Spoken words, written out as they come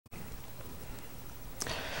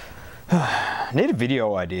Need a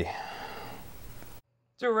video idea.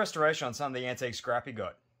 Do a restoration on some of the antique scrap you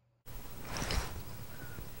got.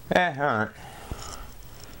 Alright.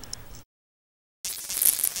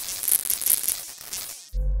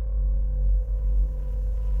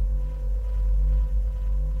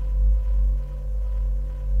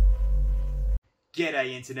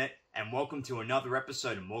 G'day Internet, and welcome to another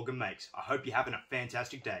episode of Morgan Makes. I hope you're having a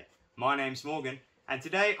fantastic day. My name's Morgan, and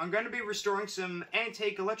today I'm going to be restoring some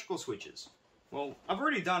antique electrical switches. Well, I've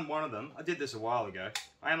already done one of them. I did this a while ago.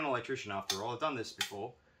 I am an electrician after all. I've done this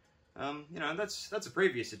before. You know, that's a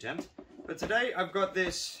previous attempt. But today I've got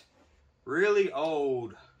this really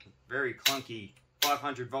old, very clunky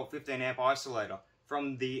 500 volt 15 amp isolator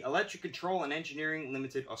from the Electric Control Engineering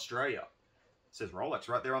Limited, Australia. It says Rolex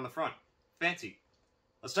right there on the front. Fancy.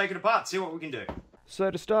 Let's take it apart, see what we can do.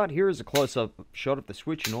 So to start, here is a close-up shot of the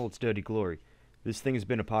switch in all its dirty glory. This thing has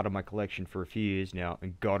been a part of my collection for a few years now,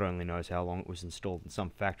 and God only knows how long it was installed in some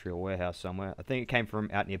factory or warehouse somewhere. I think it came from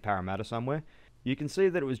out near Parramatta somewhere. You can see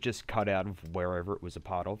that it was just cut out of wherever it was a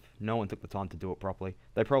part of. No one took the time to do it properly.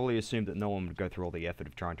 They probably assumed that no one would go through all the effort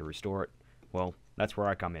of trying to restore it. Well, that's where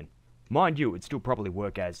I come in. Mind you, it'd still probably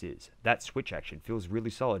work as is. That switch action feels really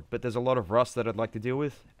solid, but there's a lot of rust that I'd like to deal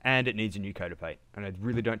with, and it needs a new coat of paint. And I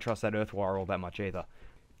really don't trust that earth wire all that much either.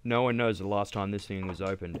 No one knows the last time this thing was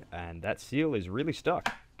opened, and that seal is really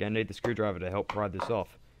stuck. Gonna need the screwdriver to help pry this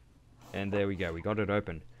off. And there we go, we got it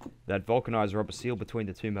open. That vulcanized rubber seal between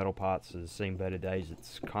the two metal parts has seen better days.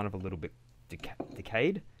 It's kind of a little bit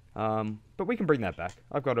decayed, but we can bring that back.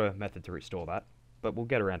 I've got a method to restore that, but we'll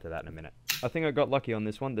get around to that in a minute. I think I got lucky on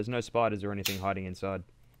this one. There's no spiders or anything hiding inside.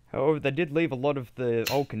 However, they did leave a lot of the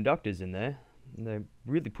old conductors in there. And they're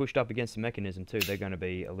really pushed up against the mechanism too. They're going to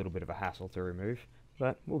be a little bit of a hassle to remove,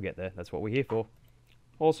 but we'll get there. That's what we're here for.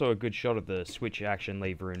 Also a good shot of the switch action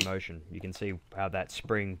lever in motion. You can see how that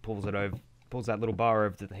spring pulls that little bar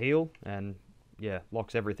over to the heel, and yeah,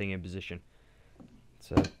 locks everything in position.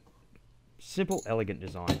 It's a simple, elegant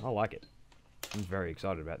design. I like it. I'm very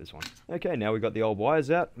excited about this one. Okay, now we've got the old wires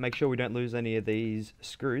out. Make sure we don't lose any of these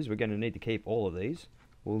screws. We're going to need to keep all of these.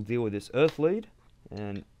 We'll deal with this earth lead,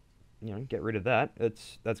 and you know, get rid of that.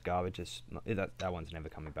 That's garbage. That one's never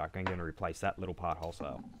coming back. I'm going to replace that little part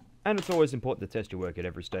wholesale. And it's always important to test your work at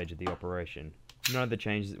every stage of the operation. None of the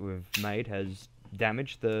changes that we've made has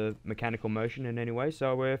damaged the mechanical motion in any way,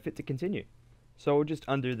 so we're fit to continue. So we'll just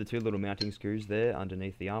undo the two little mounting screws there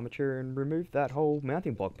underneath the armature and remove that whole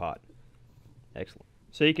mounting block part. Excellent.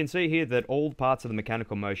 So you can see here that all parts of the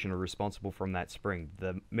mechanical motion are responsible from that spring.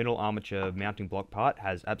 The middle armature mounting block part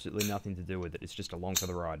has absolutely nothing to do with it. It's just along for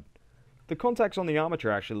the ride. The contacts on the armature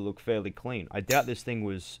actually look fairly clean. I doubt this thing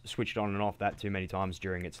was switched on and off that too many times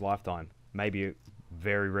during its lifetime. Maybe it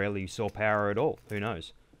very rarely saw power at all. Who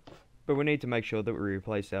knows? But we need to make sure that we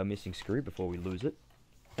replace our missing screw before we lose it.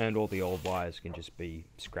 And all the old wires can just be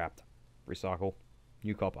scrapped. Recycle.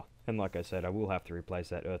 New copper. And like I said, I will have to replace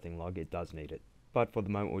that earthing lug. It does need it. But for the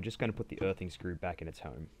moment, we're just going to put the earthing screw back in its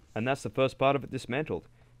home. And that's the first part of it dismantled.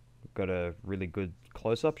 We've got a really good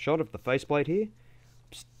close-up shot of the faceplate here.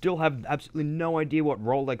 Still have absolutely no idea what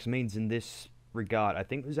Rolex means in this regard. I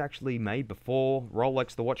think it was actually made before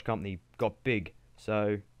Rolex, the watch company, got big.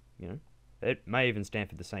 So, you know, it may even stand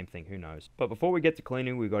for the same thing, who knows. But before we get to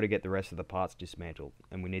cleaning, we've got to get the rest of the parts dismantled.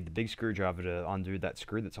 And we need the big screwdriver to undo that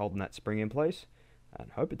screw that's holding that spring in place.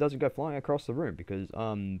 And hope it doesn't go flying across the room, because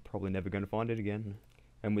I'm probably never going to find it again.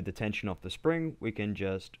 And with the tension off the spring, we can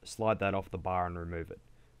just slide that off the bar and remove it.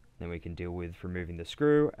 Then we can deal with removing the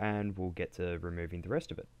screw, and we'll get to removing the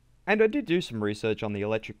rest of it. And I did do some research on the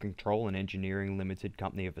Electric Control Engineering Limited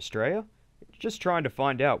Company of Australia, just trying to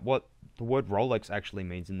find out what the word Rolex actually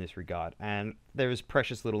means in this regard. And there is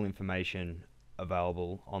precious little information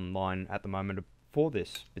available online at the moment for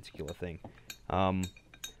this particular thing.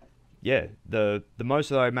 Yeah, the most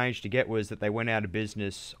that I managed to get was that they went out of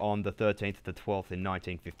business on the 13th of the 12th in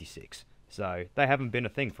 1956. So they haven't been a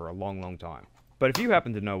thing for a long, long time. But if you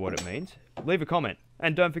happen to know what it means, leave a comment.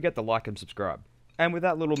 And don't forget to like and subscribe. And with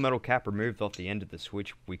that little metal cap removed off the end of the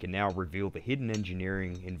switch, we can now reveal the hidden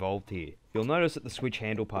engineering involved here. You'll notice that the switch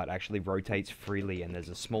handle part actually rotates freely, and there's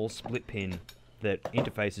a small split pin that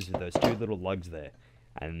interfaces with those two little lugs there.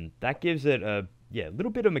 And that gives it a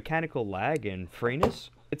little bit of mechanical lag and freeness.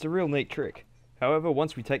 It's a real neat trick. However,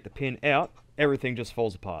 once we take the pin out, everything just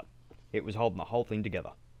falls apart. It was holding the whole thing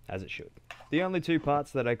together, as it should. The only two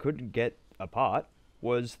parts that I couldn't get apart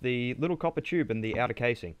was the little copper tube and the outer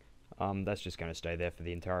casing. That's just going to stay there for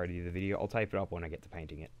the entirety of the video. I'll tape it up when I get to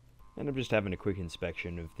painting it. And I'm just having a quick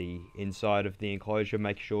inspection of the inside of the enclosure,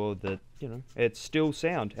 make sure that, it's still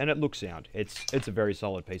sound, and it looks sound. It's a very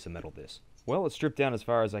solid piece of metal, this. Well, it's stripped down as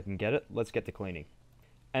far as I can get it. Let's get to cleaning.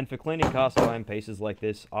 And for cleaning cast iron pieces like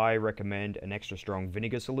this, I recommend an extra strong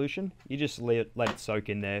vinegar solution. You just let it soak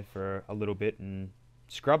in there for a little bit and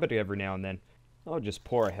scrub it every now and then. I'll just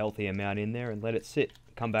pour a healthy amount in there and let it sit.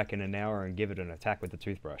 Come back in an hour and give it an attack with the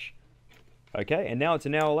toothbrush. Okay, and now it's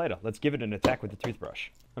an hour later. Let's give it an attack with the toothbrush.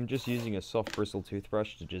 I'm just using a soft bristle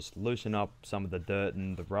toothbrush to just loosen up some of the dirt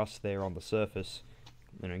and the rust there on the surface.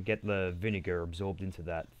 Get the vinegar absorbed into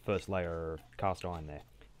that first layer of cast iron there.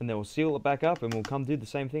 And then we'll seal it back up and we'll come do the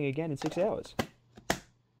same thing again in 6 hours.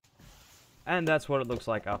 And that's what it looks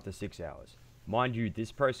like after 6 hours. Mind you,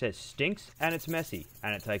 this process stinks and it's messy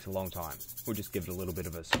and it takes a long time. We'll just give it a little bit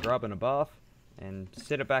of a scrub and a bath and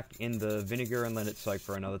set it back in the vinegar and let it soak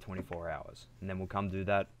for another 24 hours. And then we'll come do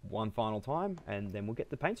that one final time and then we'll get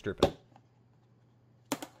the paint stripping.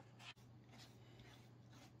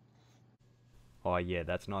 Oh yeah,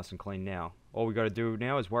 that's nice and clean now. All we got to do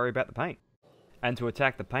now is worry about the paint. And to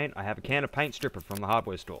attack the paint, I have a can of paint stripper from the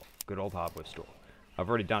hardware store. Good old hardware store. I've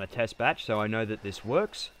already done a test batch, so I know that this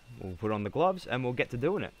works. We'll put on the gloves and we'll get to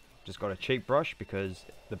doing it. Just got a cheap brush because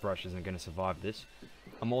the brush isn't going to survive this.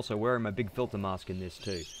 I'm also wearing my big filter mask in this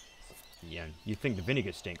too. Yeah, you think the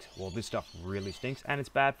vinegar stinks. Well, this stuff really stinks and it's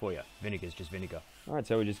bad for you. Vinegar's just vinegar. Alright,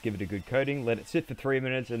 so we just give it a good coating, let it sit for 3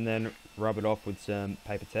 minutes and then rub it off with some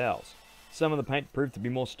paper towels. Some of the paint proved to be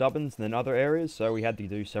more stubborn than other areas, so we had to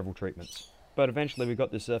do several treatments. But eventually we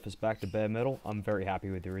got the surface back to bare metal. I'm very happy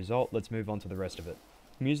with the result. Let's move on to the rest of it.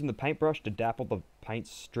 I'm using the paintbrush to dapple the paint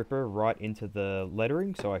stripper right into the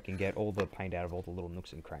lettering so I can get all the paint out of all the little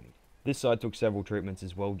nooks and crannies. This side took several treatments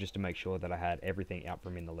as well just to make sure that I had everything out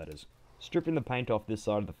from in the letters. Stripping the paint off this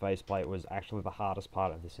side of the faceplate was actually the hardest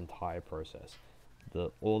part of this entire process.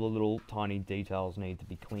 All the little tiny details need to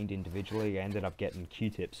be cleaned individually. I ended up getting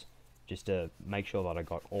Q-tips just to make sure that I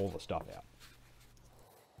got all the stuff out.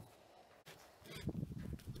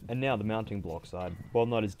 And now the mounting block side. While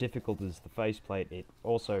not as difficult as the faceplate, it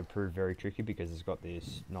also proved very tricky because it's got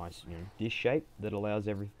this nice dish shape that allows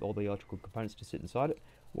all the electrical components to sit inside it.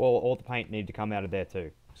 Well, all the paint needed to come out of there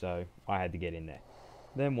too, so I had to get in there.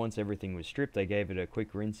 Then once everything was stripped, I gave it a quick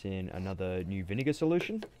rinse in another new vinegar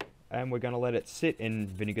solution. And we're going to let it sit in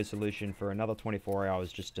vinegar solution for another 24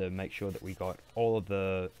 hours just to make sure that we got all of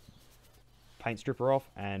the paint stripper off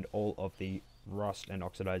and all of the rust and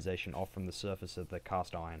oxidization off from the surface of the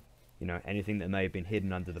cast iron. Anything that may have been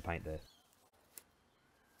hidden under the paint there.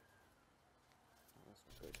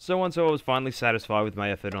 So once I was finally satisfied with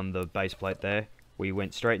my effort on the base plate there, we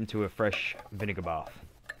went straight into a fresh vinegar bath.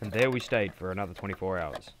 And there we stayed for another 24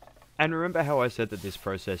 hours. And remember how I said that this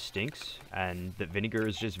process stinks and that vinegar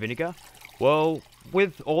is just vinegar? Well,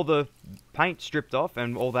 with all the paint stripped off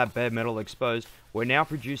and all that bare metal exposed, we're now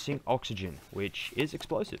producing oxygen, which is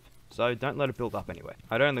explosive. So don't let it build up anyway.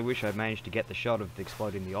 I'd only wish I'd managed to get the shot of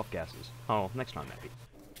exploding the off gases. Oh, next time maybe.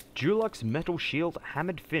 Dulux Metal Shield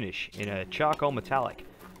Hammered Finish in a charcoal metallic.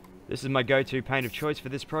 This is my go-to paint of choice for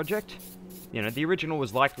this project. The original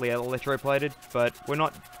was likely electroplated, but we're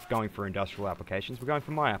not going for industrial applications, we're going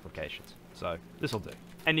for my applications. So, this'll do.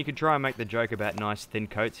 And you can try and make the joke about nice thin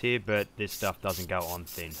coats here, but this stuff doesn't go on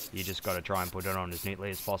thin. You just gotta try and put it on as neatly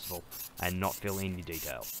as possible, and not fill in your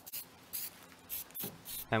details.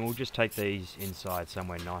 And we'll just take these inside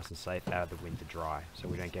somewhere nice and safe out of the wind to dry, so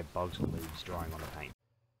we don't get bugs or leaves drying on the paint.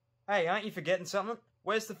 Hey, aren't you forgetting something?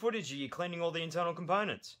 Where's the footage of you cleaning all the internal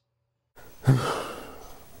components?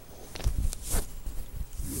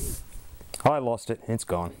 I lost it. It's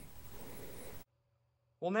gone.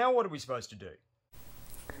 Well, now what are we supposed to do?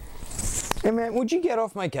 Hey man, would you get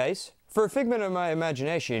off my case? For a figment of my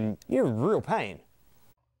imagination, you're a real pain.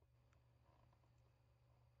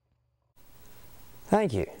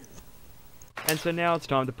 Thank you. And so now it's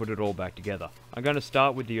time to put it all back together. I'm going to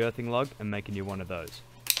start with the earthing lug and make a new one of those.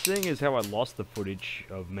 Seeing as how I lost the footage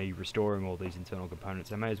of me restoring all these internal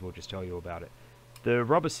components, I may as well just tell you about it. The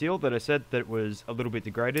rubber seal that I said that was a little bit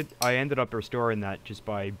degraded, I ended up restoring that just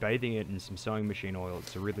by bathing it in some sewing machine oil.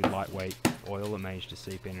 It's a really lightweight oil that managed to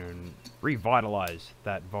seep in and revitalize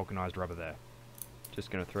that vulcanized rubber there.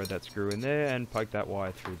 Just going to throw that screw in there and poke that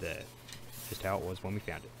wire through there. Just how it was when we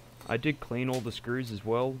found it. I did clean all the screws as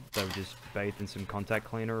well. They were just bathed in some contact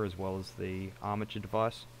cleaner as well as the armature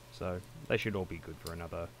device. So they should all be good for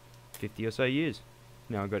another 50 or so years.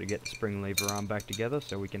 Now I've got to get the spring lever arm back together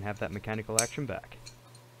so we can have that mechanical action back.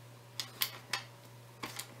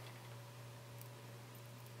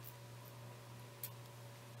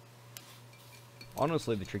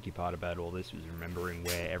 Honestly, the tricky part about all this was remembering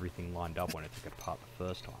where everything lined up when I took it apart the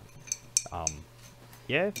first time.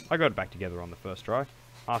 Yeah, I got it back together on the first try.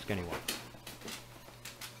 Ask anyone.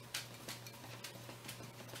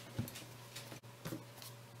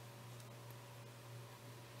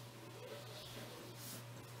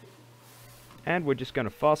 And we're just going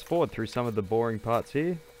to fast forward through some of the boring parts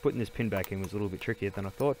here. Putting this pin back in was a little bit trickier than I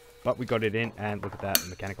thought, but we got it in, and look at that, the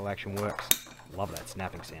mechanical action works. Love that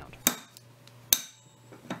snapping sound.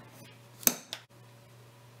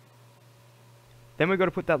 Then we've got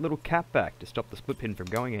to put that little cap back to stop the split pin from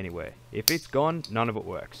going anywhere. If it's gone, none of it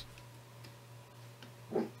works.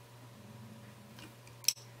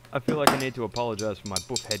 I feel like I need to apologise for my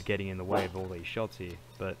buff head getting in the way of all these shots here,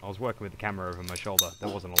 but I was working with the camera over my shoulder. There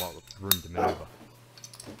wasn't a lot of room to manoeuvre.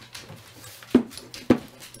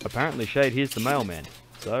 Apparently Shade here's the mailman,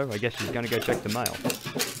 so I guess she's going to go check the mail.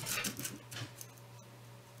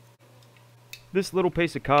 This little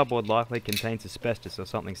piece of cardboard likely contains asbestos or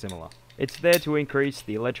something similar. It's there to increase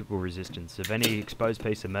the electrical resistance of any exposed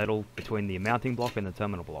piece of metal between the mounting block and the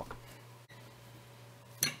terminal block.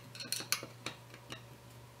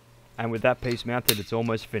 And with that piece mounted, it's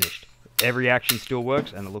almost finished. Every action still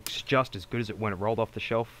works, and it looks just as good as it when it rolled off the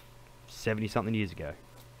shelf 70 something years ago.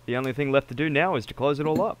 The only thing left to do now is to close it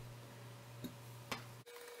all up.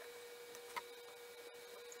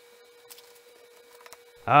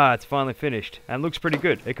 Ah, it's finally finished, and looks pretty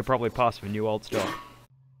good. It could probably pass for new old stock.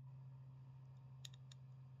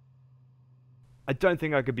 I don't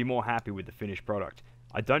think I could be more happy with the finished product.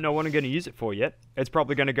 I don't know what I'm going to use it for yet. It's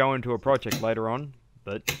probably going to go into a project later on,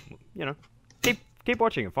 but, you know, keep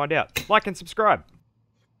watching and find out. Like and subscribe.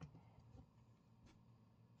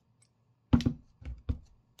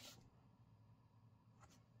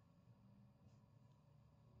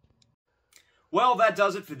 Well, that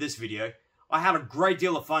does it for this video. I had a great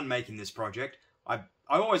deal of fun making this project. I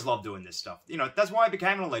always love doing this stuff. You know, that's why I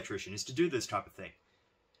became an electrician, is to do this type of thing.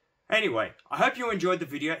 Anyway, I hope you enjoyed the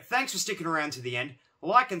video. Thanks for sticking around to the end.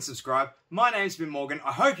 Like and subscribe. My name's been Morgan.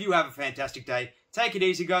 I hope you have a fantastic day. Take it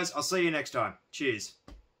easy, guys. I'll see you next time. Cheers.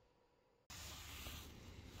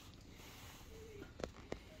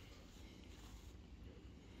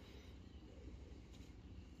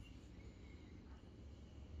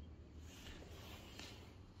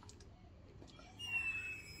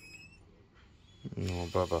 Oh,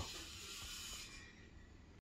 Bubba.